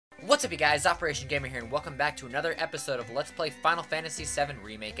What's up, you guys? OperationGamer here, and welcome back to another episode of Let's Play Final Fantasy VII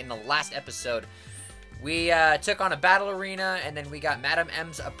Remake. In the last episode, we took on a battle arena, and then we got Madam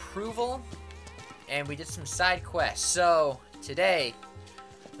M's approval, and we did some side quests. So, today,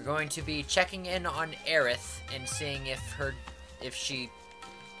 we're going to be checking in on Aerith and seeing if she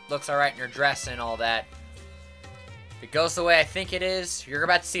looks alright in her dress and all that. If it goes the way I think it is, you're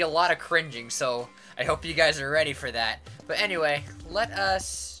about to see a lot of cringing, so I hope you guys are ready for that. But anyway, let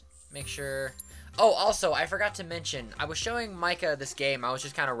us make sure... Oh, also, I forgot to mention, I was showing Micah this game. I was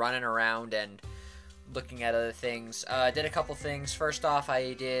just kind of running around and looking at other things. Did a couple things. First off,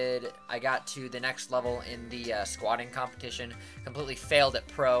 I got to the next level in the squatting competition. Completely failed at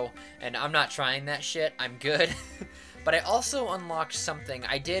pro, and I'm not trying that shit. I'm good. But I also unlocked something.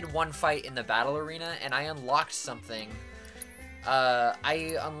 I did one fight in the battle arena, and I unlocked something.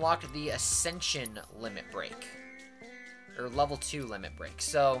 I unlocked the Ascension limit break. Or level 2 limit break.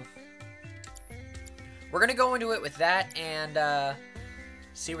 So, we're going to go into it with that and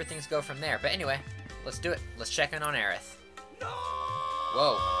see where things go from there. But anyway, let's do it. Let's check in on Aerith. No!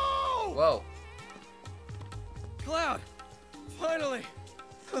 Whoa. Whoa. Cloud! Finally!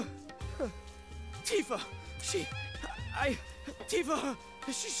 Tifa! Tifa!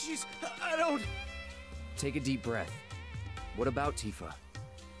 She's... I don't... Take a deep breath. What about Tifa?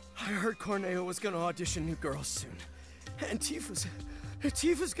 I heard Corneo was gonna audition new girls soon. And Tifa's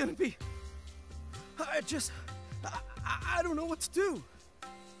gonna be... I don't know what to do.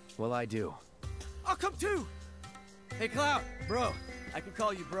 Well, I do. I'll come too! Hey, Cloud, bro. I can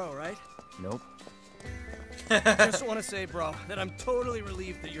call you bro, right? Nope. Just want to say, bro, that I'm totally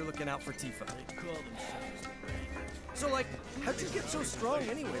relieved that you're looking out for Tifa. So, like, how'd you get so strong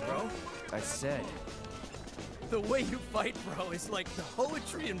anyway, bro? I said. The way you fight, bro, is like the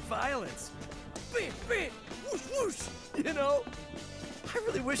poetry and violence. Bam, bam, whoosh, whoosh, you know? I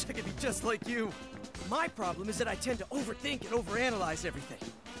really wish I could be just like you. My problem is that I tend to overthink and overanalyze everything.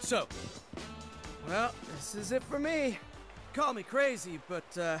 So, well, this is it for me. Call me crazy,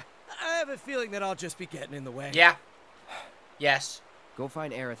 but I have a feeling that I'll just be getting in the way. Yeah. Yes. Go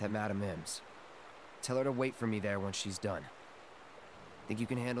find Aerith at Madam M's. Tell her to wait for me there when she's done. Think you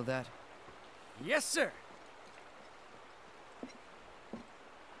can handle that? Yes, sir.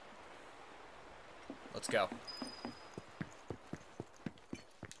 Let's go.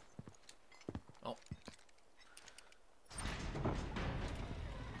 Oh.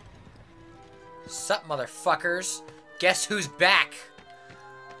 Sup, motherfuckers? Guess who's back?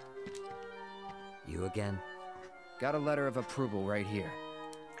 You again? Got a letter of approval right here.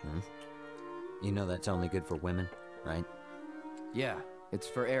 You know that's only good for women, right? Yeah, it's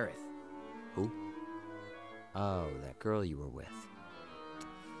for Aerith. Who? Oh, that girl you were with.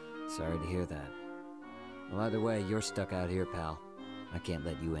 Sorry to hear that. Well, either way, you're stuck out here, pal. I can't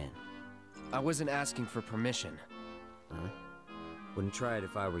let you in. I wasn't asking for permission. Huh? Wouldn't try it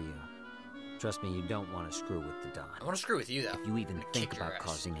if I were you. Trust me, you don't want to screw with the Don. I want to screw with you, though. If you even think kick your about ass.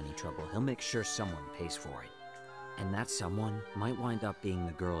 causing any trouble, he'll make sure someone pays for it. And that someone might wind up being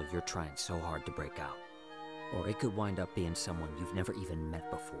the girl you're trying so hard to break out. Or it could wind up being someone you've never even met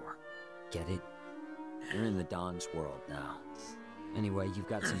before. Get it? You're in the Don's world now. Anyway, you've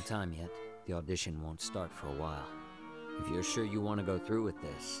got some time yet. The audition won't start for a while. If you're sure you want to go through with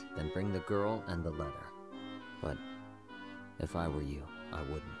this, then bring the girl and the letter. But if I were you, I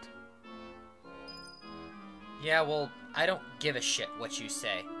wouldn't. Yeah, well, I don't give a shit what you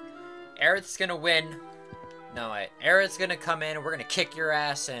say. Aerith's gonna win. No, Aerith's gonna come in, and we're gonna kick your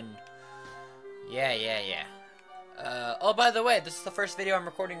ass, and... Yeah. Oh, by the way, this is the first video I'm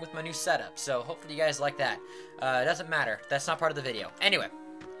recording with my new setup, so hopefully you guys like that. It doesn't matter. That's not part of the video. Anyway,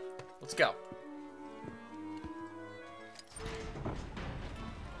 let's go.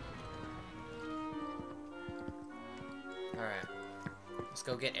 Alright. Let's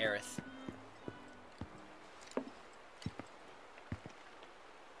go get Aerith.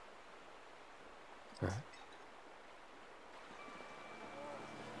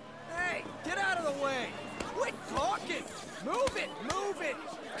 Hey, get out of the way! Quit talking! Move it! Move it!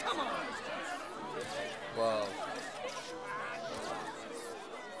 Come on! Whoa.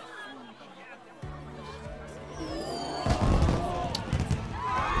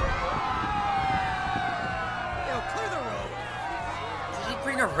 Yo, clear the road! Did he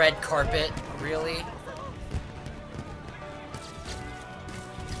bring a red carpet? Really?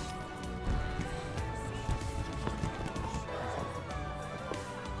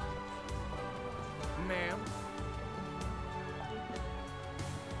 Ma'am?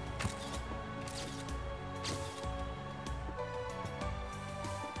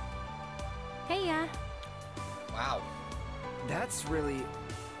 Hey, Wow. That's really...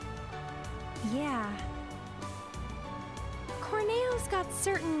 Yeah. Corneo's got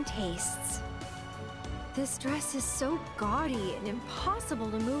certain tastes. This dress is so gaudy and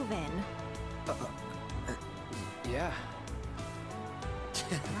impossible to move in. Yeah.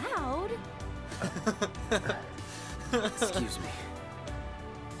 Loud? Excuse me.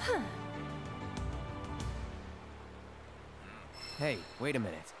 Huh. Hey, wait a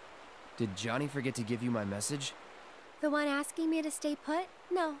minute. Did Johnny forget to give you my message? The one asking me to stay put?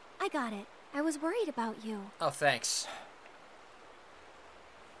 No, I got it. I was worried about you. Oh, thanks.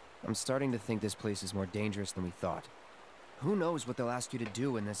 I'm starting to think this place is more dangerous than we thought. Who knows what they'll ask you to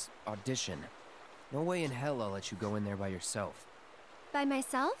do in this audition? No way in hell I'll let you go in there by yourself. By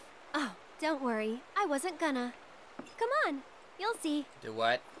myself? Oh, don't worry. I wasn't gonna. Come on, you'll see. Do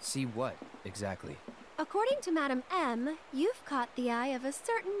what? See what, exactly? According to Madam M, you've caught the eye of a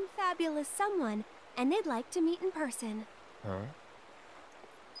certain fabulous someone, and they'd like to meet in person. Huh?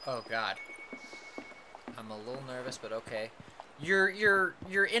 Oh God. I'm a little nervous, but okay. You're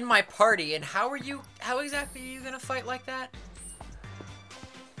in my party, and how exactly are you gonna fight like that?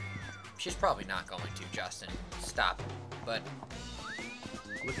 She's probably not going to, Justin. Stop. But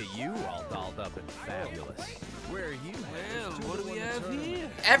Look at you all dolled up and fabulous. Where are you? Well, what do we have here?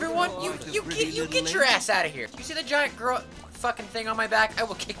 everyone, you get your ass out of here. You see the giant girl fucking thing on my back? I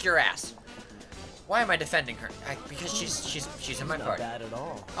will kick your ass. Why am I defending her? Because she's in my party. Not bad at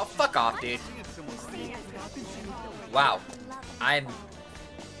all. Oh, fuck off, dude. Wow.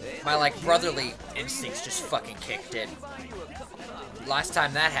 My, like, brotherly instincts just fucking kicked in. Last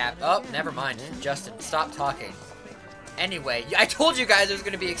time that happened... Oh, never mind. Justin, stop talking. Anyway, I told you guys it was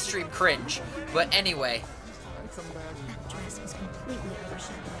gonna be extreme cringe. But anyway.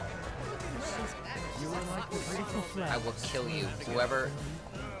 I will kill you.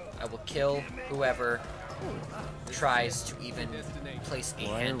 I will kill whoever tries to even place a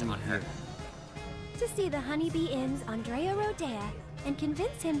hand on her. To see the Honeybee Inn's Andrea Rodea and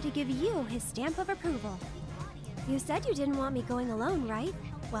convince him to give you his stamp of approval. You said you didn't want me going alone, right?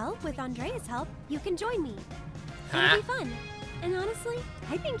 Well, with Andrea's help, you can join me. It'll be fun. And honestly,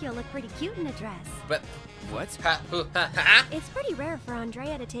 I think you'll look pretty cute in a dress. But what? It's pretty rare for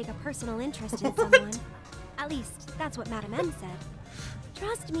Andrea to take a personal interest in someone. At least, that's what Madam M said.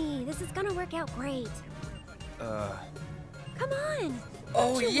 Trust me, this is gonna work out great. Come on!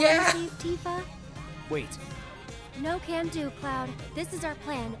 Oh, Don't you yeah! wanna save Tifa? Wait. No can do, Cloud. This is our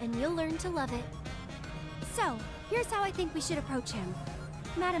plan, and you'll learn to love it. So, here's how I think we should approach him.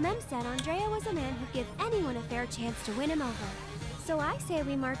 Madam M said Andrea was a man who'd give anyone a fair chance to win him over. So I say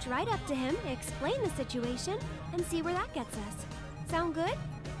we march right up to him, explain the situation, and see where that gets us. Sound good?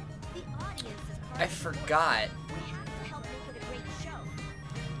 I forgot.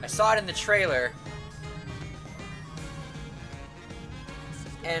 I saw it in the trailer.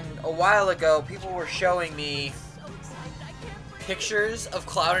 And a while ago, people were showing me pictures of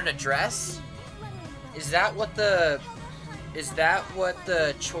Cloud in a dress. Is that what the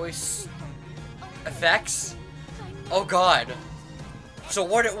choice affects? Oh God. So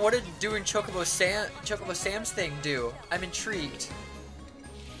what did doing Chocobo Sam's thing do? I'm intrigued.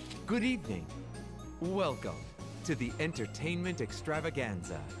 Good evening. Welcome to the entertainment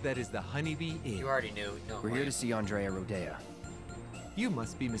extravaganza that is the Honeybee Inn. You already knew. No We're way. here to see Andrea Rodea. You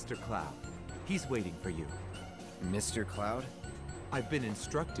must be Mr. Cloud. He's waiting for you. Mr. Cloud? I've been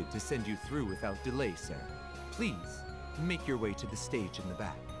instructed to send you through without delay, sir. Please, make your way to the stage in the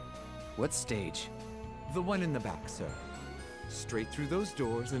back. What stage? The one in the back, sir. Straight through those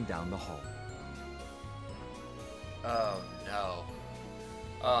doors and down the hall. Oh no.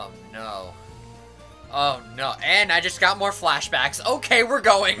 Oh no. Oh no. And I just got more flashbacks. Okay, we're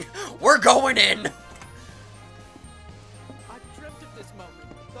going. We're going in. I dreamt of this moment.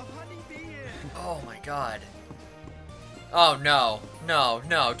 The Honeybee Inn. Oh my God. Oh no. No,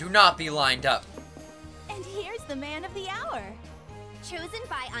 no. Do not be lined up. And here's the man of the hour. Chosen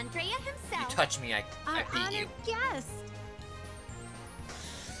by Andrea You himself. touch me, I Our beat honored you. guest.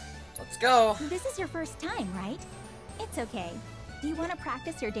 Let's go. This is your first time, right? It's okay. Do you want to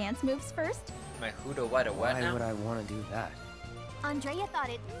practice your dance moves first? My Huda what a what Why now? would I want to do that? Andrea thought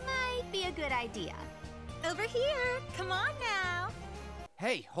it might be a good idea. Over here. Come on now.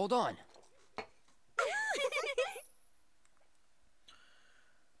 Hey, hold on.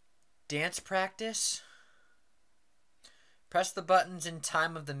 Dance practice? Press the buttons in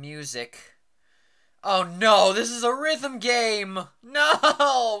time of the music. Oh no, this is a rhythm game!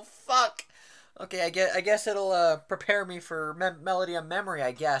 No! Fuck! Okay, I guess it'll prepare me for melody and memory,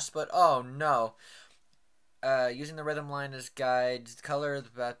 I guess, but oh no. Using the rhythm line as guides, color the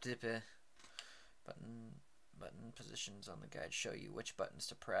button button positions on the guide show you which buttons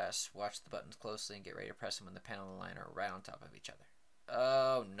to press. Watch the buttons closely and get ready to press them when the panel and line are right on top of each other.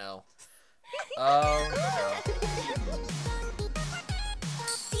 Oh no. Oh no.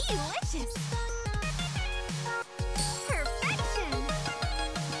 Delicious. Perfection.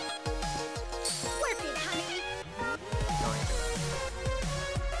 Work it, honey.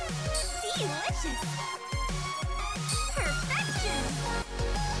 Delicious. Perfection.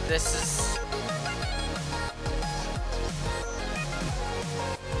 This is...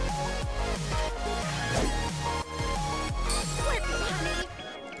 Work it, honey.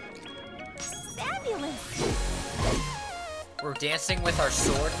 Fabulous. We're dancing with our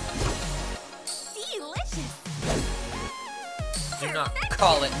sword. Delicious. Do not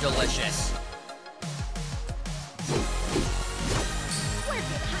call it delicious. Work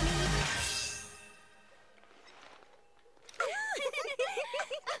it, honey.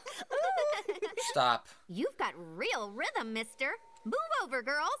 Stop. You've got real rhythm, mister. Move over,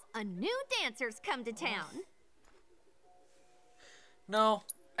 girls. A new dancer's come to town. No,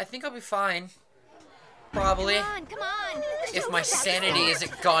 I think I'll be fine. Probably. Come on. If my sanity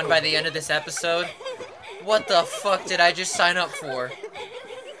isn't gone by the end of this episode. What the fuck did I just sign up for?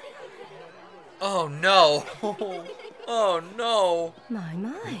 Oh no. Oh no.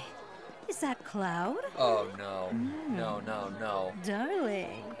 My. Is that Cloud? Oh no. No, no, no.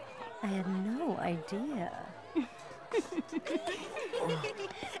 Darling, I had no idea.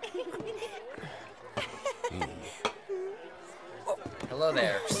 Hello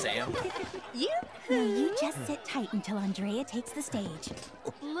there, Sam. Now you just sit tight until Andrea takes the stage.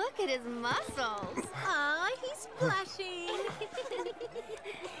 Look at his muscles. Aw, he's blushing.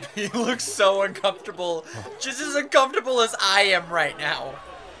 He looks so uncomfortable. Just as uncomfortable as I am right now.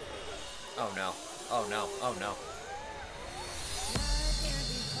 Oh no. Oh no. Oh no.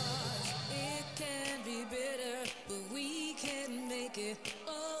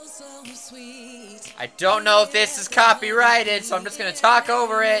 I don't know if this is copyrighted, so I'm just gonna talk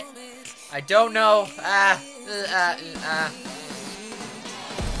over it. I don't know.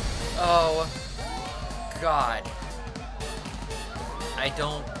 Oh, God. I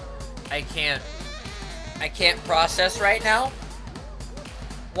can't process right now.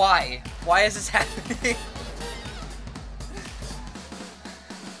 Why? Why is this happening?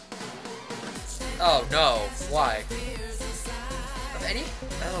 Oh no, why? Of any?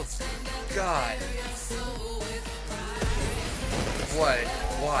 Oh, God. What?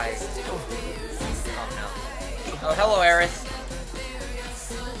 Why? Oh no. Oh, hello, Aerith.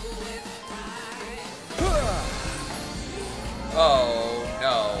 Oh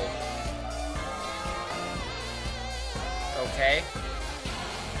no. Okay.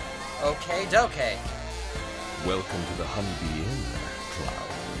 Okay, dokey. Welcome to the Honeybee Inn, Cloud.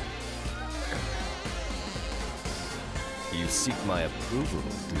 You seek my approval,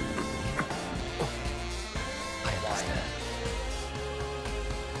 do you? I understand.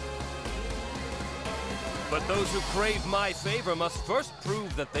 But those who crave my favor must first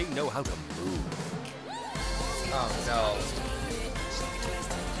prove that they know how to move. Oh no.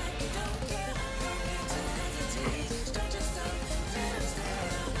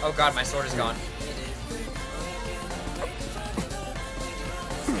 Oh God, my sword is gone.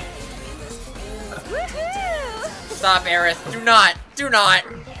 Stop, Aerith. Do not. Do not.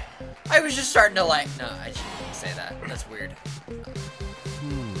 I was just starting to like... No, I shouldn't say that. That's weird.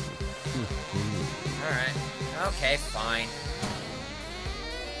 Alright. Okay, fine.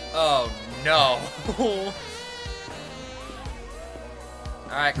 Oh, no.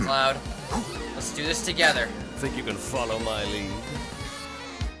 Alright, Cloud. Let's do this together. Think you can follow my lead?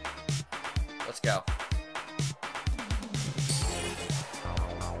 Let's go.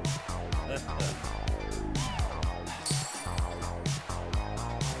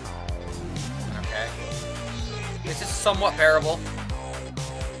 Okay. This is somewhat bearable.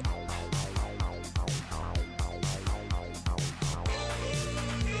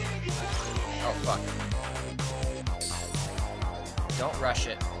 Oh, fuck. Don't rush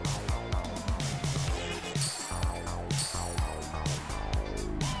it.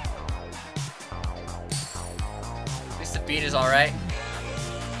 At least the beat is alright.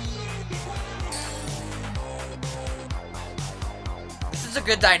 This is a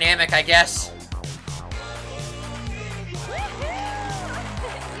good dynamic, I guess.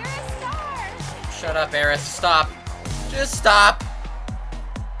 Shut up, Aerith. Stop. Just stop.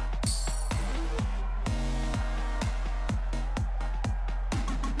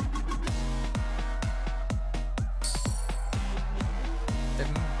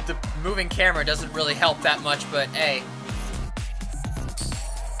 The moving camera doesn't really help that much, but hey.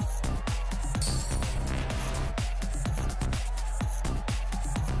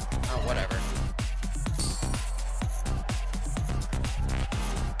 whatever.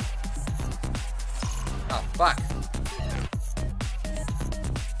 Oh, fuck.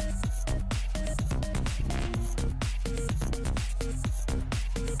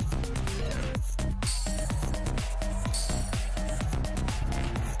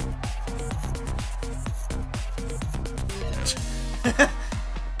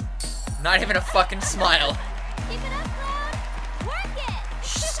 Not even a fucking smile. Keep it up, Cloud. Work it.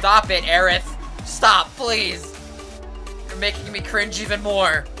 Stop it, Aerith. Stop, please. You're making me cringe even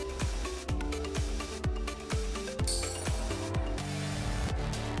more.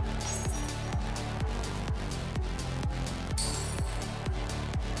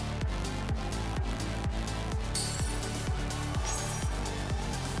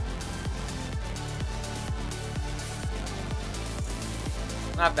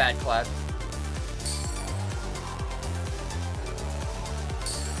 Not bad, Cloud.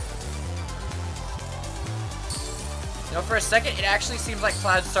 You know, for a second, it actually seems like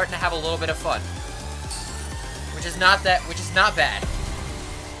Cloud's starting to have a little bit of fun. Which is not bad.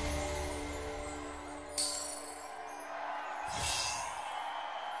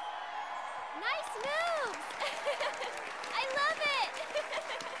 Nice moves. I love it.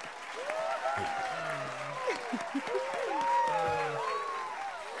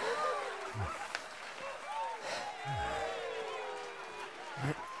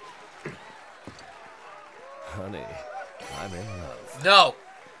 Honey, I'm in love. No.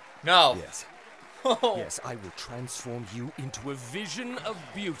 No. Yes. Yes, I will transform you into a vision of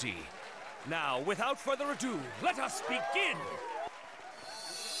beauty. Now, without further ado, let us begin!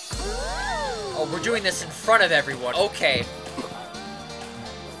 Oh, we're doing this in front of everyone. Okay.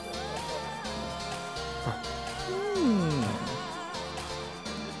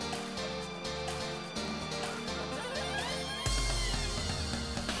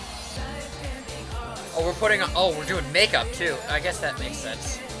 Oh, we're doing makeup too. I guess that makes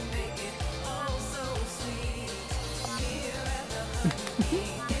sense.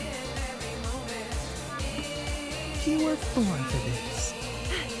 You were born for this.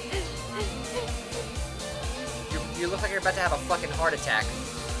 You look like you're about to have a fucking heart attack.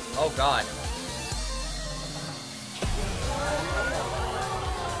 Oh god.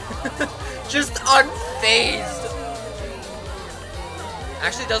 Just unfazed.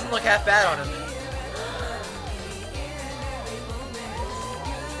 Actually, doesn't look half bad on him.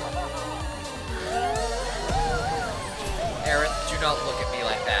 Aerith, do not look at me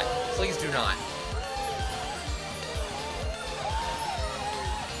like that. Please do not.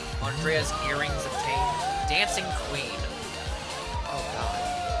 Andrea's earrings obtained. Dancing Queen. Oh god.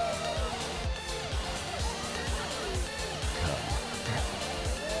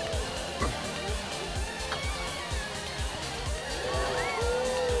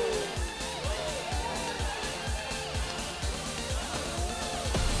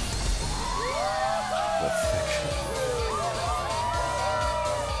 Perfection.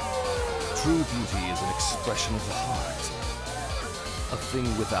 True beauty is an expression of the heart. A thing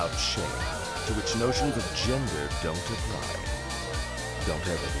without shame, to which notions of gender don't apply. Don't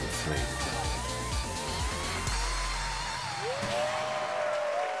ever be afraid of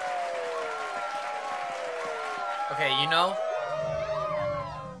it. Okay, you know?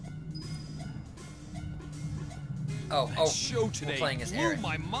 Oh, Show today we're playing as blew Aerith.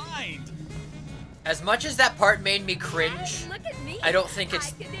 my mind. As much as that part made me cringe, Look at me. I don't think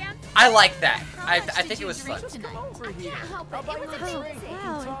it's... I can dance. I like that. I think it was fun. Over here. Help it. How about It was we amazing. drink and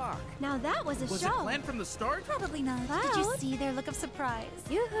Cloud. talk? Now that was a Was show. it planned from the start? Probably not. Cloud? Did you see their look of surprise?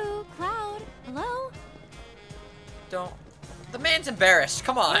 Yoo-hoo, Cloud. Hello? Don't... The man's embarrassed.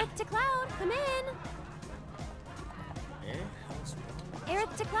 Come on. Aerith to Cloud, come in.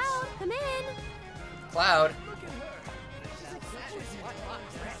 Aerith to Cloud, come in. Cloud.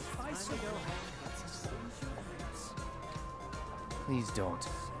 Please don't.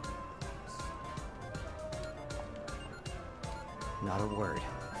 Not a word.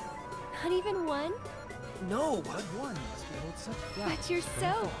 Not even one? No, what one? But you're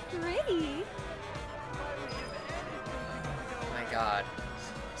so pretty. Oh my god.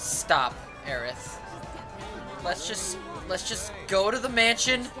 Stop, Aerith. Let's just go to the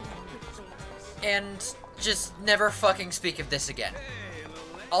mansion and just never fucking speak of this again.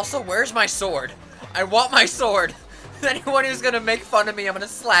 Also, where's my sword? I want my sword. Anyone who's gonna make fun of me, I'm gonna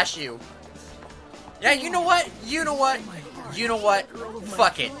slash you. Yeah, you know what? You know what? You know what?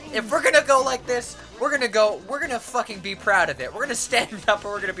 Fuck it. If we're gonna go like this, we're gonna fucking be proud of it. We're gonna stand up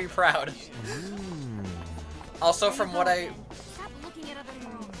and we're gonna be proud. Also, from what I...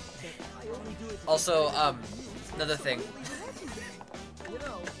 Also, another thing.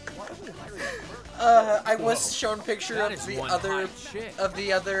 I was shown a picture That of is the one other hot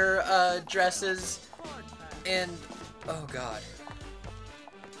chick. dresses, and oh god,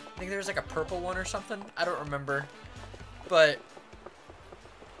 I think there was like a purple one or something. I don't remember, but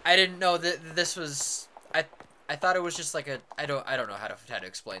I didn't know that this was. I thought it was just like a. I don't know how to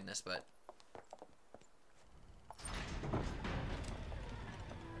explain this, but.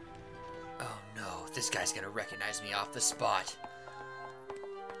 Oh no, this guy's gonna recognize me off the spot.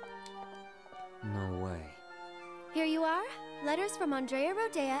 No way. Here you are. Letters from Andrea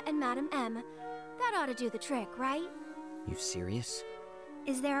Rodea and Madam M. That ought to do the trick, right? You serious?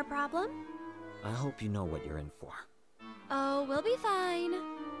 Is there a problem? I hope you know what you're in for. Oh, we'll be fine.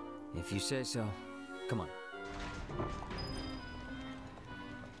 If you say so. Come on.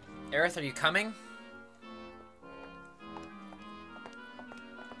 Aerith, are you coming?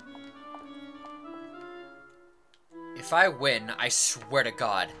 If I win, I swear to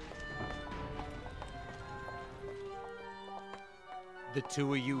God. The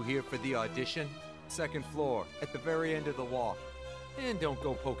two of you here for the audition? Second floor, at the very end of the walk. And don't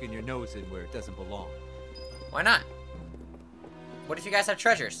go poking your nose in where it doesn't belong. Why not? What if you guys have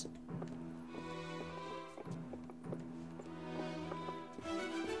treasures?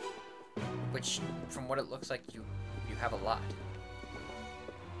 Which, from what it looks like, you have a lot.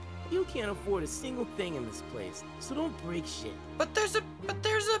 You can't afford a single thing in this place, so don't break shit. But there's a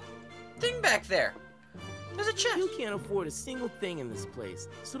thing back there. There's a chest. You can't afford a single thing in this place,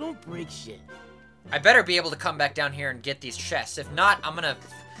 so don't break shit. I better be able to come back down here and get these chests. If not, I'm gonna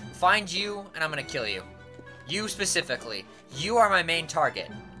find you and I'm gonna kill you. You specifically. You are my main target.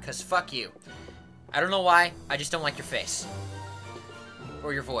 Cause fuck you. I don't know why, I just don't like your face.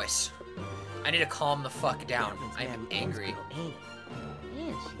 Or your voice. I need to calm the fuck down. I'm angry.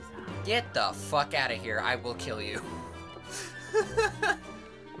 Get the fuck out of here. I will kill you.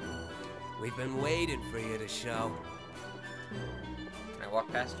 We've been waiting for you to show. Can I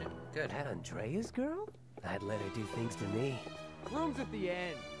walk past you? Good. That Andrea's girl? I'd let her do things to me. Room's at the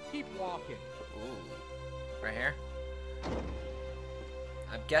end. Keep walking. Ooh. Right here?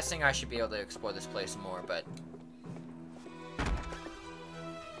 I'm guessing I should be able to explore this place more, but...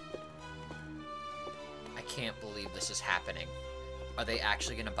 I can't believe this is happening. Are they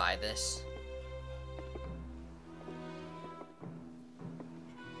actually gonna buy this?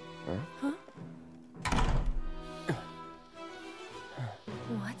 Huh?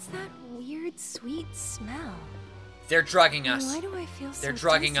 What's that weird, sweet smell? They're drugging us. Why do I feel so They're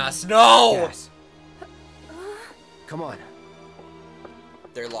drugging dizzy? us. No! Yes. Come on.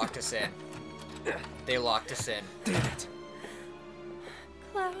 They're locked us in. They locked us in. Damn it.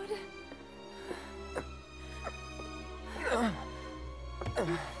 Cloud.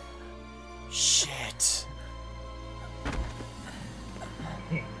 Shit.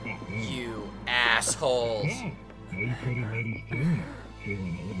 You assholes. Now you pretty ladies too.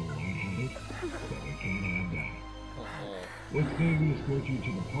 Feeling a little lightheaded? So we can't have that. Let's say we escort you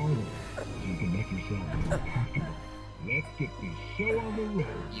to the parlor so you can make yourself more comfortable. Let's get this show on the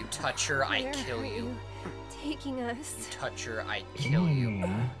road. You touch her, I kill you. Taking us. You touch her, I Come kill on you.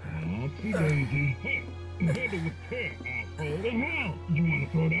 now. Oopsie daisy. Hey, handle the cat, asshole. The hell you want to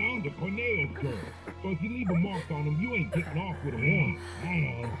throw down the Cornelius girl? So if you leave a mark on him, you ain't getting off with a one. I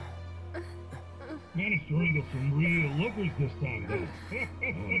know. Managed to wrangle some real lookers this time, though.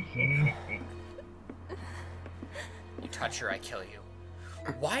 You touch her, I kill you.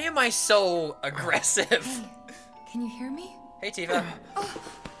 Why am I so aggressive? Can you hear me? Hey, Tifa.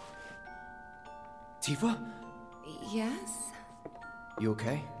 Tifa? Yes? You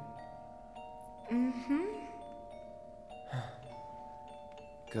okay? Mm-hmm.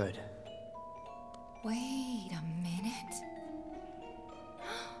 Good. Wait a minute.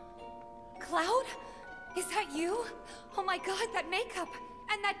 Cloud? Is that you? Oh my god, that makeup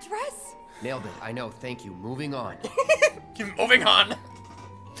and that dress! Nailed it. I know. Thank you. Moving on. Moving on.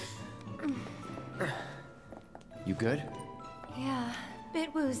 You good? Yeah,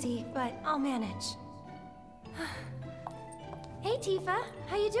 bit woozy, but I'll manage. Hey, Tifa.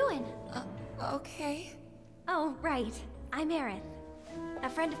 How you doing? Okay. Oh, right. I'm Aerith. A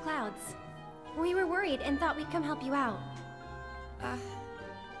friend of Cloud's. We were worried and thought we'd come help you out.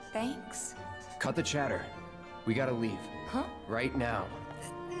 Thanks. Cut the chatter. We gotta leave. Huh? Right now.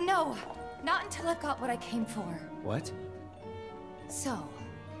 No, not until I've got what I came for. What? So,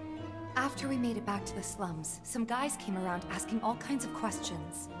 after we made it back to the slums, some guys came around asking all kinds of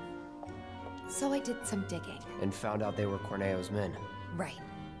questions. So I did some digging. And found out they were Corneo's men. Right.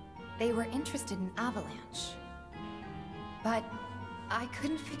 They were interested in Avalanche. But I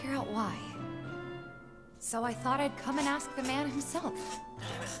couldn't figure out why. So I thought I'd come and ask the man himself.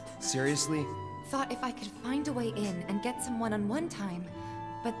 Seriously? Thought if I could find a way in and get some one-on-one time,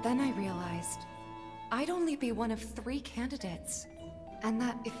 but then I realized I'd only be one of 3 candidates, and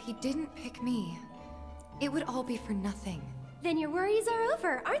that if he didn't pick me, it would all be for nothing. Then your worries are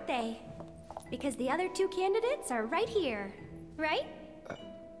over, aren't they? Because the other 2 candidates are right here, right?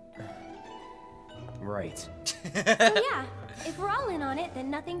 Right. So yeah, if we're all in on it,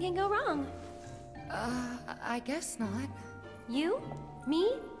 then nothing can go wrong. I guess not. You?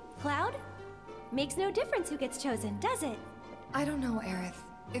 Me? Cloud? Makes no difference who gets chosen, does it? I don't know, Aerith.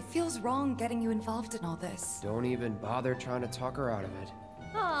 It feels wrong getting you involved in all this. Don't even bother trying to talk her out of it.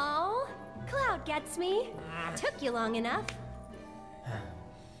 Aww, Cloud gets me. Took you long enough.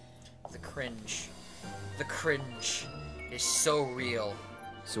 The cringe. The cringe is so real.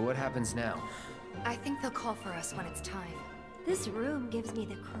 So what happens now? I think they'll call for us when it's time. This room gives me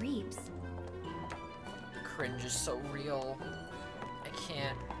the creeps. The cringe is so real. I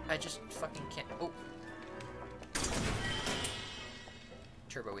can't. I just fucking can't. Oh.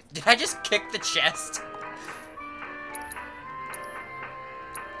 Turbo with. Did I just kick the chest?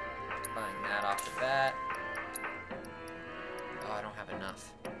 Buying that off the bat. Oh, I don't have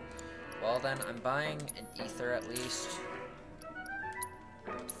enough. Well then, I'm buying an ether at least.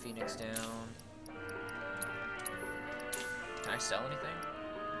 Phoenix down. Can I sell anything?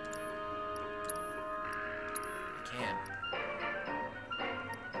 I can.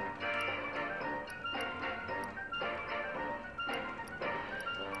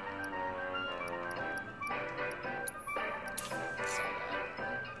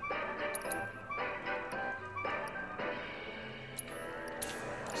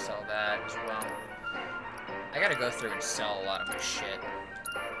 Sell that as well. I gotta go through and sell a lot of my shit.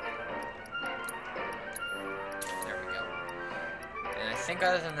 There we go. And I think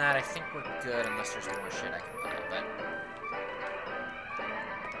other than that, I think we're good unless there's more shit I can buy, but...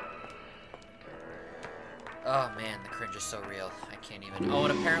 Oh man, the cringe is so real. I can't even... Oh,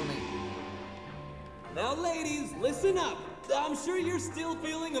 and apparently... Now ladies, listen up. I'm sure you're still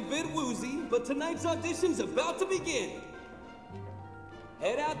feeling a bit woozy, but tonight's audition's about to begin.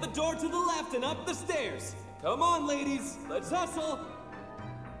 Head out the door to the left and up the stairs. Come on, ladies, let's hustle.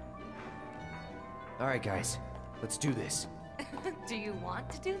 Alright guys, let's do this. Do you want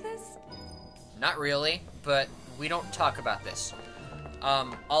to do this? Not really, but we don't talk about this.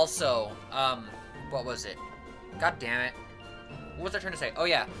 What was it? God damn it. What was I trying to say? Oh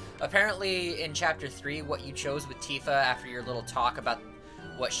yeah, apparently in Chapter 3, what you chose with Tifa after your little talk about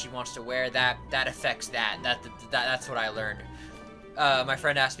what she wants to wear, that affects that. That's what I learned. My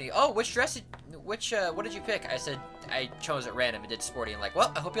friend asked me, oh, what did you pick? I said, I chose at random and did sporty. I'm like,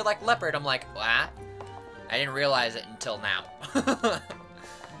 well, I hope you like leopard. I'm like, what? I didn't realize it until now.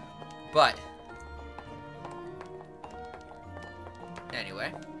 But,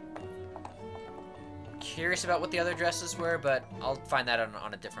 anyway. Curious about what the other dresses were, but I'll find that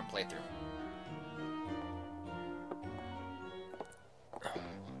on a different playthrough.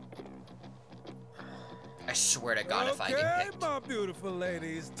 I swear to God, if I get picked. Okay, my beautiful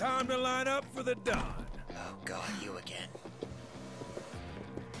ladies, time to line up for the dawn. Oh God, you again.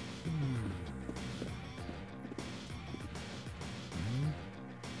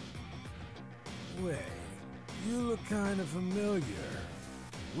 Wait, you look kind of familiar.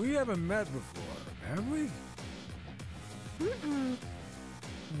 We haven't met before, have we? Mm-mm.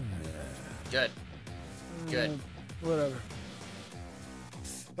 Good. Good. Whatever.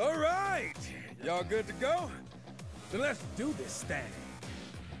 All right, y'all good to go? Then let's do this thing.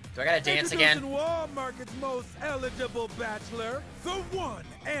 Do I gotta dance again? Introducing Wall Market's most eligible bachelor, the one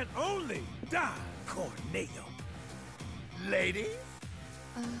and only Don Corneo. Ladies?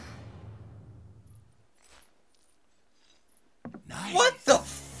 Nice. What the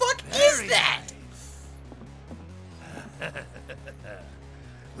fuck is that?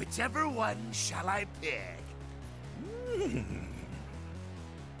 Whichever one shall I pick?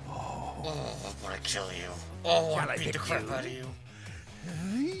 Oh, I want to kill you. Oh, I want to beat the crap out of you.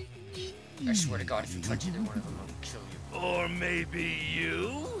 I swear to God, if you touch either one of them, I'll kill you. Or maybe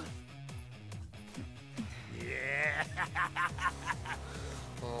you? Yeah.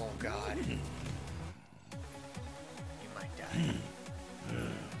 Oh, God. You might die.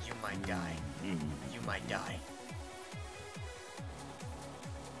 You might die. You might die.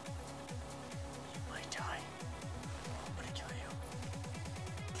 You might die. I'm gonna kill you.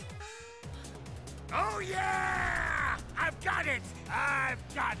 Oh yeah! I've got it! I've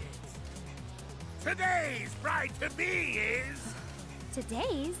got it! Today's bride to be is...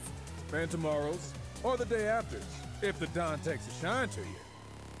 Today's? And tomorrow's, or the day after's, if the Don takes a shine to you.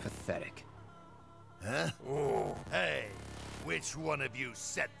 Pathetic. Huh? Oh, hey. Which one of you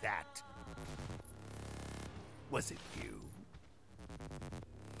said that? Was it you?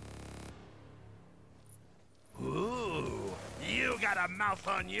 Ooh, you got a mouth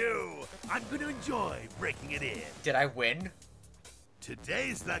on you. I'm gonna enjoy breaking it in. Did I win?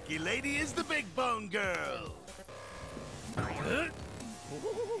 Today's lucky lady is the Big Bone Girl. Huh?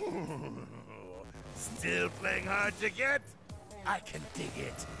 Still playing hard to get? I can dig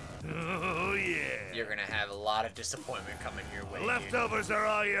it. Oh, yeah. You're gonna have a lot of disappointment coming your way. Leftovers are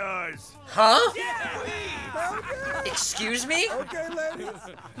all yours. Huh? Yeah. Excuse me? Okay, ladies.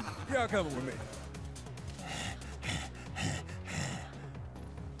 Y'all coming with me.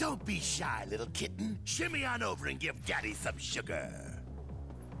 Don't be shy, little kitten. Shimmy on over and give Daddy some sugar.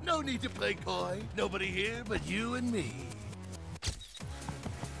 No need to play coy. Nobody here but you and me.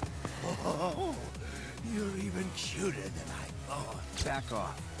 Oh, you're even cuter than I thought. Back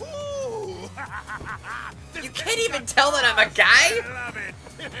off. Ooh. You can't even tell that I'm a guy? I love it.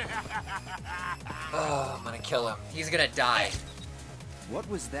 Oh, I'm gonna kill him. He's gonna die. What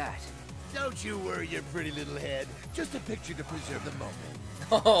was that? Don't you worry your pretty little head. Just a picture to preserve the moment.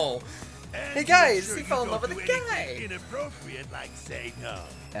 Oh. And Hey guys, sure he you fell in don't love with do a guy. anything inappropriate like say no.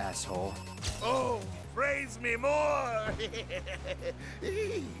 Asshole. Oh, praise me more.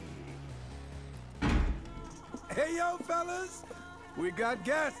 Hey, yo, fellas. We got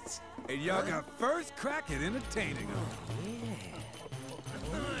guests, and y'all got first crack at entertaining them.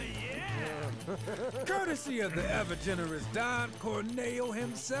 Courtesy of the ever-generous Don Corneo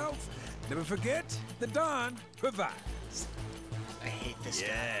himself. Never forget, the Don provides. I hate this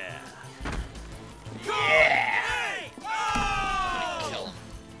guy. Yeah. I'm gonna kill them.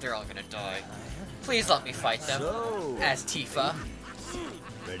 They're all gonna die. Please let me fight them. As Tifa.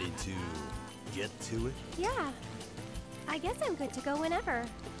 Ready to get to it? Yeah. I guess I'm good to go whenever.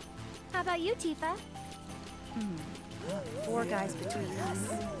 How about you, Tifa? 4 guys between us.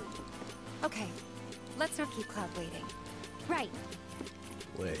 Okay, let's not keep Cloud waiting. Right.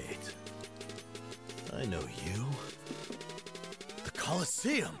 Wait. I know you. The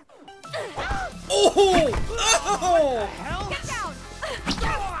Colosseum. Oh! Oh! Get down!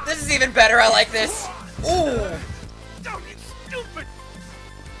 This is even better. I like this. Oh! Don't you stupid!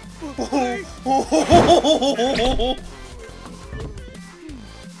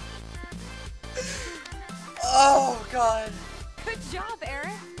 Oh God! Good job,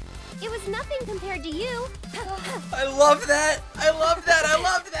 Eric. It was nothing compared to you. I love that! I love that! I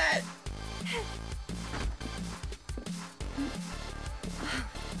love that!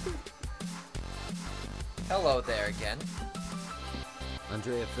 Hello there again.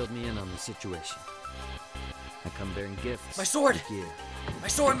 Andrea filled me in on the situation. I come bearing gifts. My sword! to give. My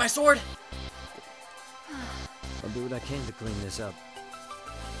sword! My sword! I'll do what I can to clean this up.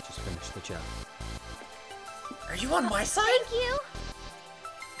 Just finish the job. Are you on my side? Thank you.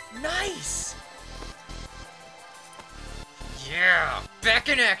 Nice! Yeah! Back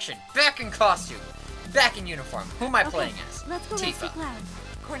in action! Back in costume! Back in uniform! Who am I playing as? Let's go rescue Tifa. Cloud.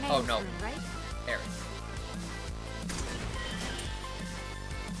 Corneo's Oh no. room, right? Eric.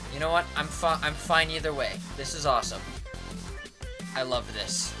 You know what? I'm fine either way. This is awesome. I love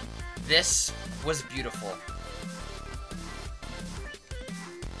this. This was beautiful.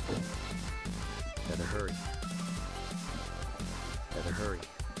 Better hurry. Better hurry.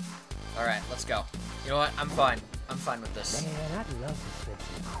 Alright, let's go. You know what? I'm fine. I'm fine with this. Man, I'd love to spend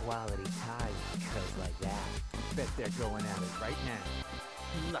some quality time with girls like that. Bet they're going at it right now.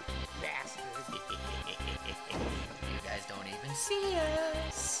 Lucky bastard. You guys don't even see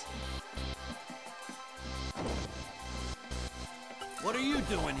us. What are you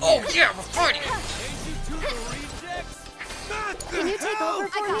doing here? Oh yeah, we're fighting! Can you take over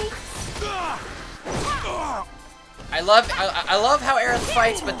for me? I love how Aerith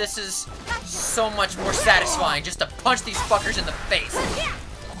fights, but this is so much more satisfying just to punch these fuckers in the face.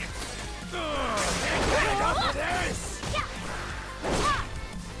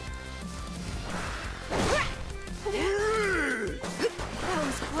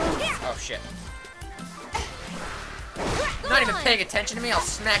 Oh shit. Not even paying attention to me, I'll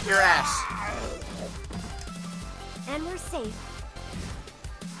smack your ass. And we're safe.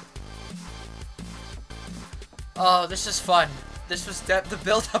 Oh, this is fun. This was the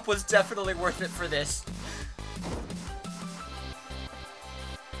build-up was definitely worth it for this.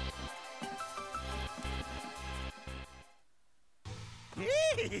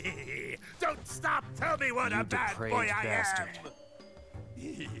 Don't stop! Tell me what a bad boy I bastard. am!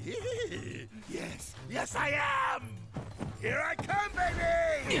 Yes, yes I am! Here I come,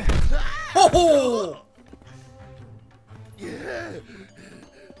 baby! Oh!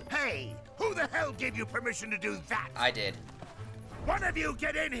 Hey, who the hell gave you permission to do that? I did. One of you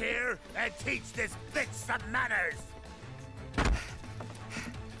get in here and teach this bitch some manners!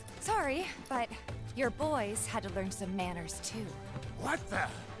 Sorry, but your boys had to learn some manners too. What the?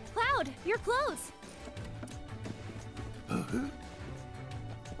 Cloud, your clothes!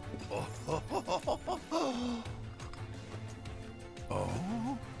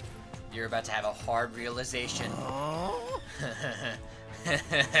 Oh? You're about to have a hard realization. Oh?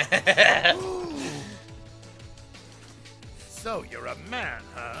 So you're a man,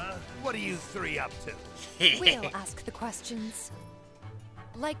 huh? What are you three up to? We'll ask the questions.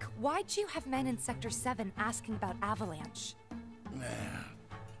 Like, why'd you have men in Sector 7 asking about Avalanche?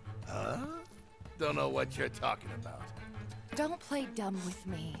 Huh? Don't know what you're talking about. Don't play dumb with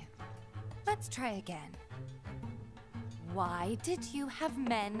me. Let's try again. Why did you have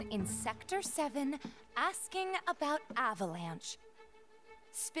men in Sector 7 asking about Avalanche?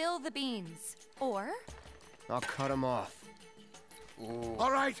 Spill the beans, or... I'll cut him off. Ooh. All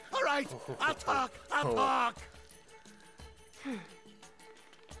right. I'll talk.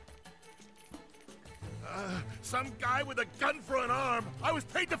 Some guy with a gun for an arm. I was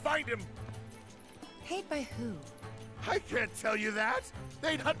paid to find him. Paid by who? I can't tell you that.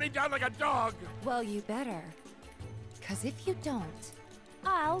 They'd hunt me down like a dog. Well, you better. 'Cause if you don't...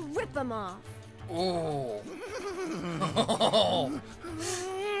 I'll rip them off. Ooh.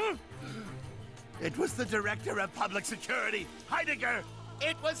 It was the Director of Public Security, Heidegger.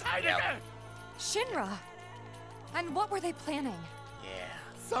 It was Heidegger. Yep. Shinra! And what were they planning? Yeah.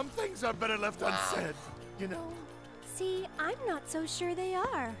 Some things are better left unsaid, you know? See, I'm not so sure they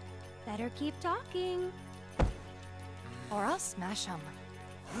are. Better keep talking. Or I'll smash them.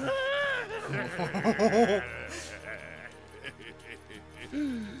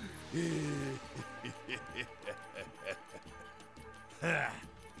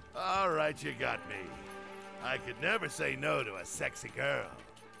 All right, you got me. I could never say no to a sexy girl.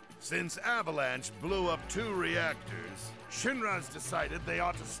 Since Avalanche blew up 2 reactors, Shinra's decided they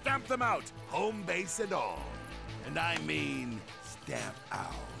ought to stamp them out, home base and all. And I mean stamp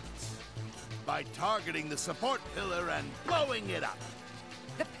out. By targeting the support pillar and blowing it up.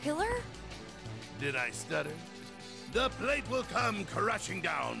 The pillar? Did I stutter? The plate will come crashing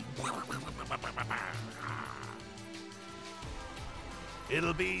down.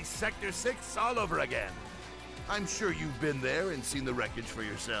 It'll be Sector 6 all over again. I'm sure you've been there and seen the wreckage for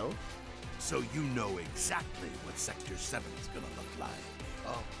yourself. So you know exactly what Sector 7's gonna look like.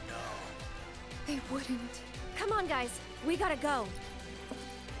 Oh no. They wouldn't. Come on, guys. We gotta go.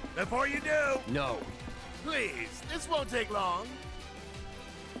 Before you do... No. Please, this won't take long.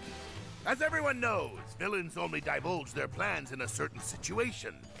 As everyone knows, villains only divulge their plans in a certain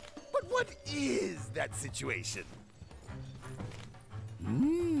situation. But what is that situation?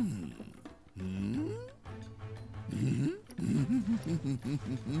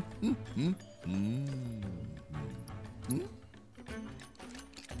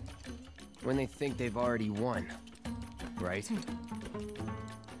 When they think they've already won, right?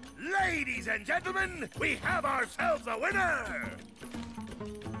 Ladies and gentlemen, we have ourselves a winner!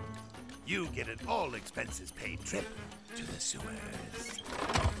 You get an all-expenses-paid trip to the sewers.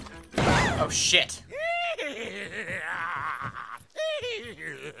 Oh shit.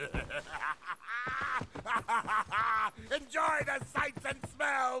 Enjoy the sights and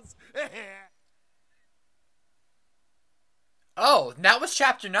smells! Oh, that was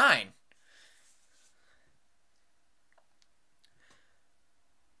chapter 9.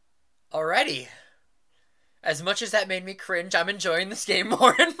 Alrighty. As much as that made me cringe, I'm enjoying this game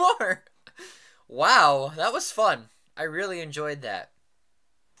more and more. Wow, that was fun. I really enjoyed that.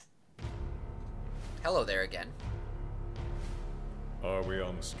 Hello there again. Are we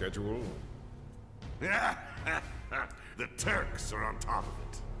on schedule? The Turks are on top of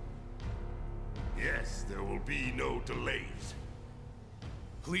it. Yes, there will be no delays.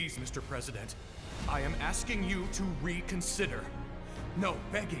 Please, Mr. President, I am asking you to reconsider. No,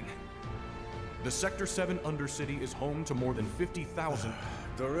 begging. The Sector 7 Undercity is home to more than 50,000...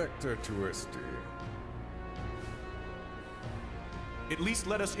 Director Twisty. At least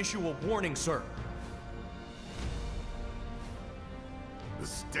let us issue a warning, sir. The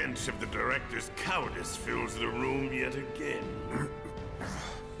stench of the Director's cowardice fills the room yet again.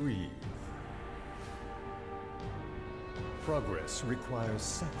 Breathe. Progress requires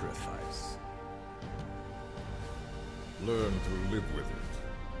sacrifice. Learn to live with it.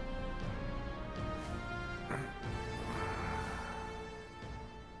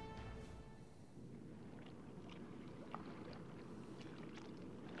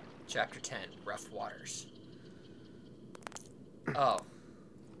 Chapter 10, Rough Waters. Oh.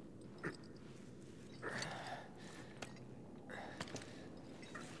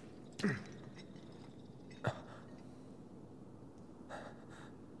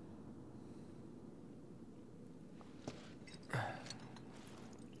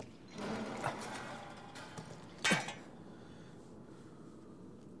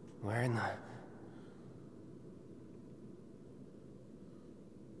 Where in the...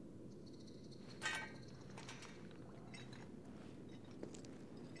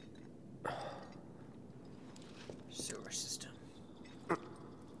 Sewer system.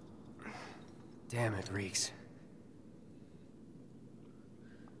 Damn, it reeks.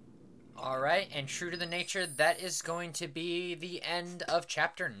 Alright, and true to the nature, that is going to be the end of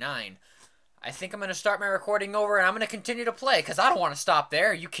Chapter 9. I think I'm going to start my recording over and I'm going to continue to play because I don't want to stop there.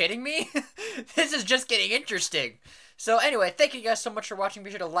 Are you kidding me? This is just getting interesting. So anyway, thank you guys so much for watching.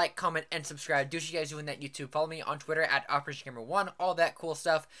 Be sure to like, comment, and subscribe. Do what you guys do in that YouTube. Follow me on Twitter at OperationGamer1, all that cool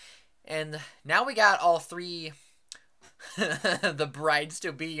stuff. And now we got all three the brides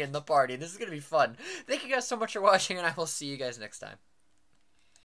to be in the party. This is going to be fun. Thank you guys so much for watching and I will see you guys next time.